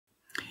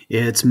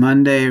It's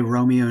Monday,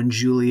 Romeo and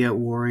Juliet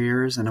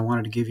Warriors, and I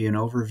wanted to give you an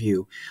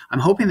overview.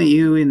 I'm hoping that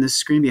you in the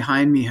screen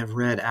behind me have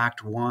read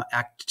Act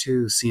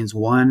 2, Scenes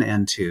 1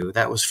 and 2.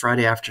 That was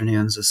Friday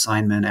afternoon's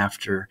assignment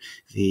after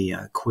the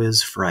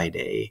quiz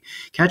Friday.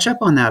 Catch up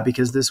on that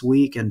because this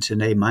week and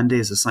today,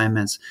 Monday's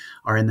assignments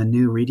are in the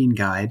new reading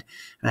guide.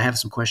 And I have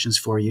some questions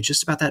for you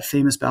just about that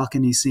famous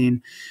balcony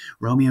scene.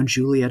 Romeo and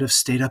Juliet have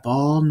stayed up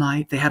all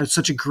night. They had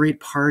such a great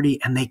party,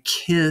 and they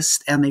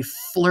kissed, and they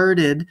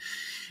flirted,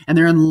 and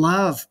they're in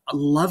love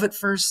at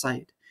first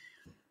sight.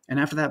 And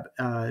after that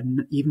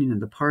evening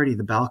of the party,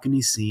 the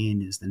balcony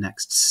scene is the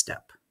next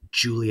step.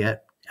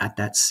 Juliet, at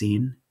that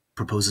scene,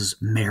 proposes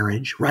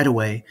marriage right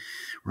away.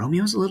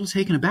 Romeo's a little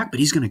taken aback, but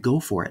he's going to go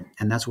for it.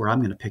 And that's where I'm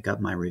going to pick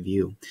up my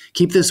review.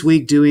 Keep this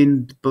week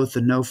doing both the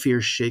No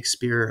Fear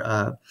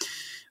Shakespeare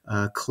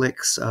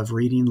clicks of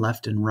reading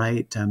left and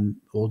right,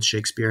 old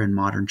Shakespeare and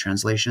modern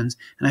translations.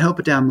 And I hope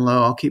it down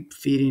below, I'll keep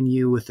feeding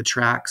you with the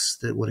tracks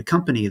that would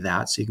accompany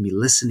that so you can be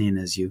listening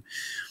as you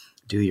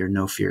do your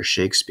No Fear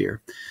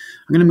Shakespeare.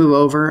 I'm going to move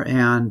over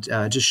and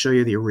just show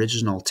you the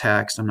original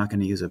text. I'm not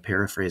going to use a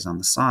paraphrase on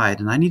the side.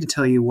 And I need to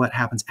tell you what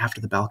happens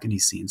after the balcony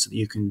scene so that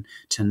you can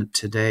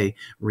today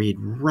read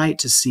right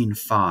to scene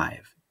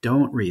 5.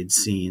 Don't read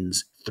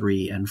scenes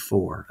 3 and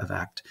 4 of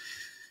Act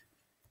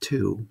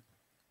 2.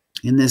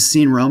 In this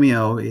scene,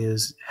 Romeo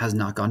has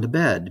not gone to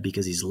bed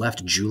because he's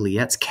left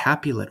Juliet's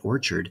Capulet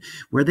orchard,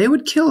 where they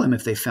would kill him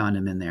if they found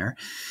him in there.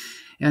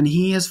 And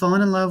he has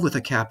fallen in love with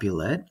a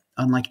Capulet,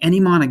 unlike any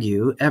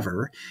Montague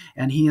ever,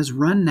 and he has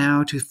run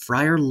now to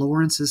Friar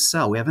Lawrence's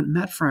cell. We haven't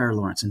met Friar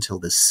Lawrence until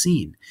this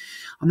scene.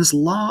 On this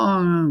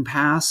long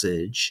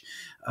passage,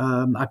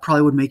 I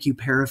probably would make you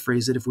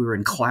paraphrase it if we were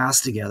in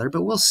class together,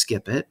 but we'll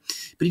skip it.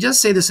 But he does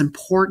say this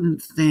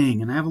important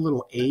thing, and I have a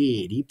little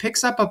aid. He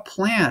picks up a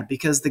plant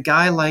because the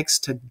guy likes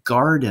to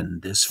garden,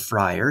 this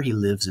friar. He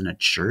lives in a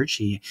church.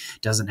 He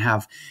doesn't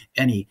have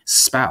any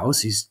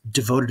spouse. He's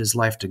devoted his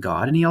life to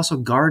God, and he also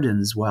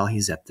gardens while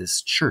he's at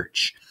this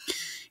church.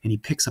 And he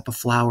picks up a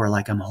flower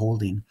like I'm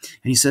holding,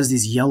 and he says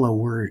these yellow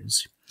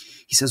words.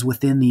 He says,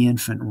 "Within the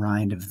infant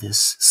rind of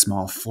this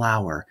small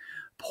flower,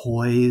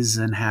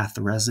 poison hath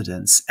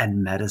residence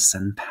and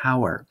medicine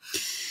power."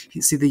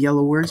 You see the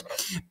yellow words?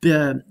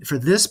 For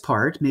this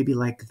part, maybe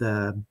like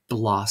the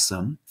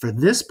blossom, for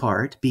this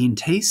part being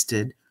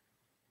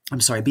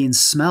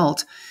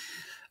smelt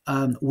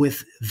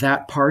with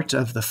that part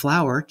of the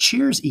flower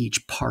cheers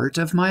each part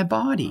of my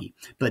body,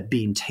 but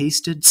being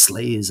tasted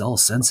slays all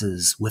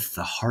senses with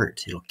the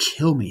heart. It'll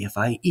kill me if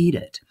I eat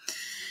it.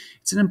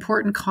 It's an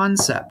important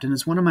concept, and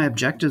it's one of my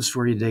objectives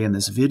for you today in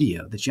this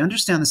video, that you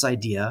understand this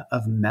idea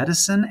of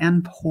medicine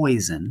and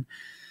poison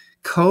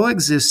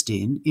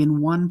coexisting in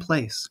one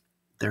place.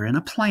 They're in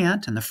a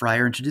plant, and the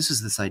friar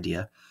introduces this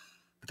idea,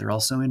 but they're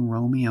also in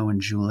Romeo and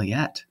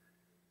Juliet.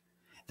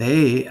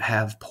 They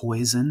have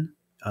poison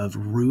of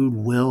rude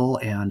will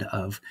and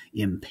of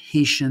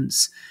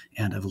impatience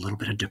and of a little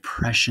bit of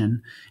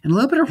depression and a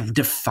little bit of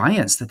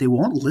defiance that they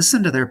won't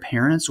listen to their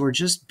parents or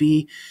just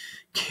be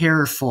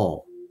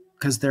careful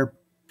because they're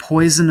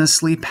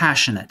poisonously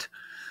passionate.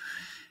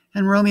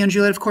 And Romeo and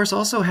Juliet, of course,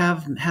 also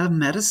have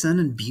medicine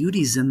and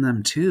beauties in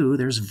them too.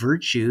 There's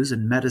virtues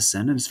in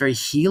medicine, and it's very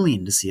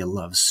healing to see a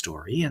love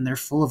story, and they're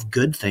full of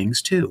good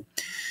things too.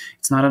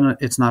 It's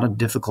not a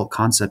difficult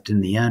concept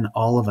in the end.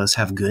 All of us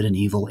have good and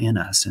evil in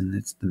us, and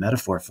the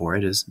metaphor for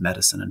it is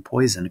medicine and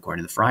poison,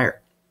 according to the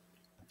friar.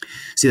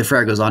 See, the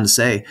friar goes on to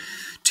say,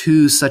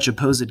 "Two such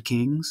opposed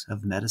kings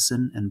of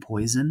medicine and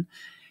poison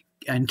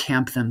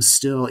encamp them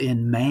still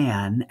in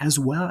man as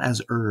well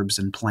as herbs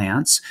and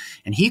plants."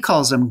 And he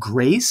calls them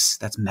grace,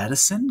 that's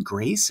medicine,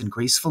 grace and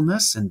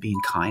gracefulness and being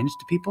kind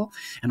to people,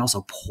 and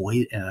also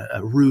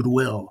a rude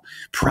will,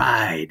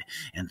 pride,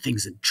 and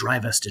things that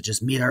drive us to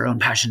just meet our own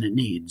passionate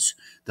needs.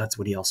 That's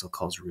what he also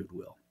calls rude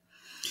will.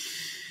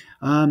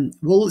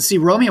 Well, see,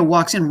 Romeo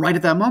walks in right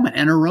at that moment.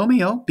 Enter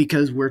Romeo,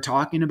 because we're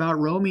talking about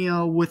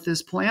Romeo with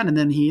this plan, and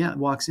then he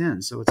walks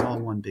in. So it's all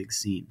one big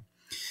scene.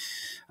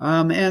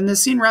 And the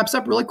scene wraps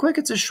up really quick.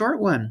 It's a short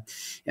one.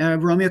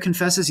 Romeo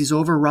confesses he's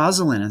over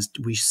Rosalind. And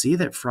we see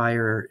that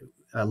Friar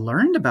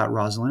learned about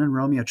Rosalind, and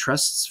Romeo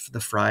trusts the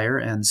friar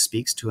and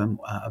speaks to him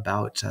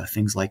about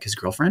things like his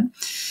girlfriend.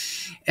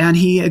 And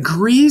he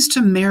agrees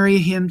to marry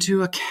him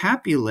to a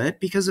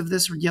Capulet because of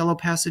this yellow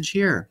passage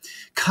here.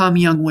 "Come,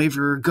 young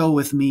waverer, go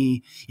with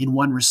me. In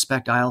one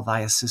respect I'll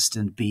thy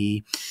assistant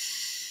be.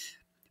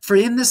 For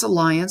in this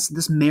alliance,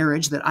 this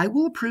marriage that I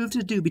will approve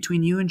to do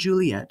between you and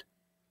Juliet,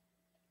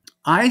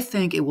 I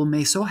think it will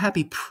may so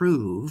happy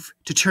prove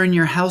to turn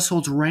your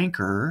household's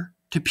rancor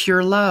to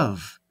pure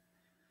love."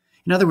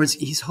 In other words,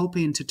 he's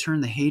hoping to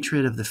turn the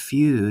hatred of the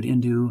feud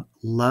into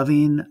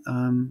loving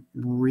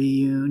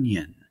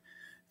reunion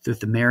through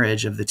the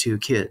marriage of the two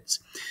kids.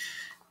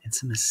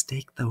 It's a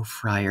mistake, though,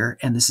 friar,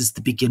 and this is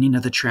the beginning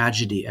of the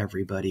tragedy,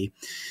 everybody.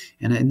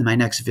 And in my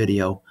next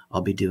video,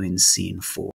 I'll be doing scene 4.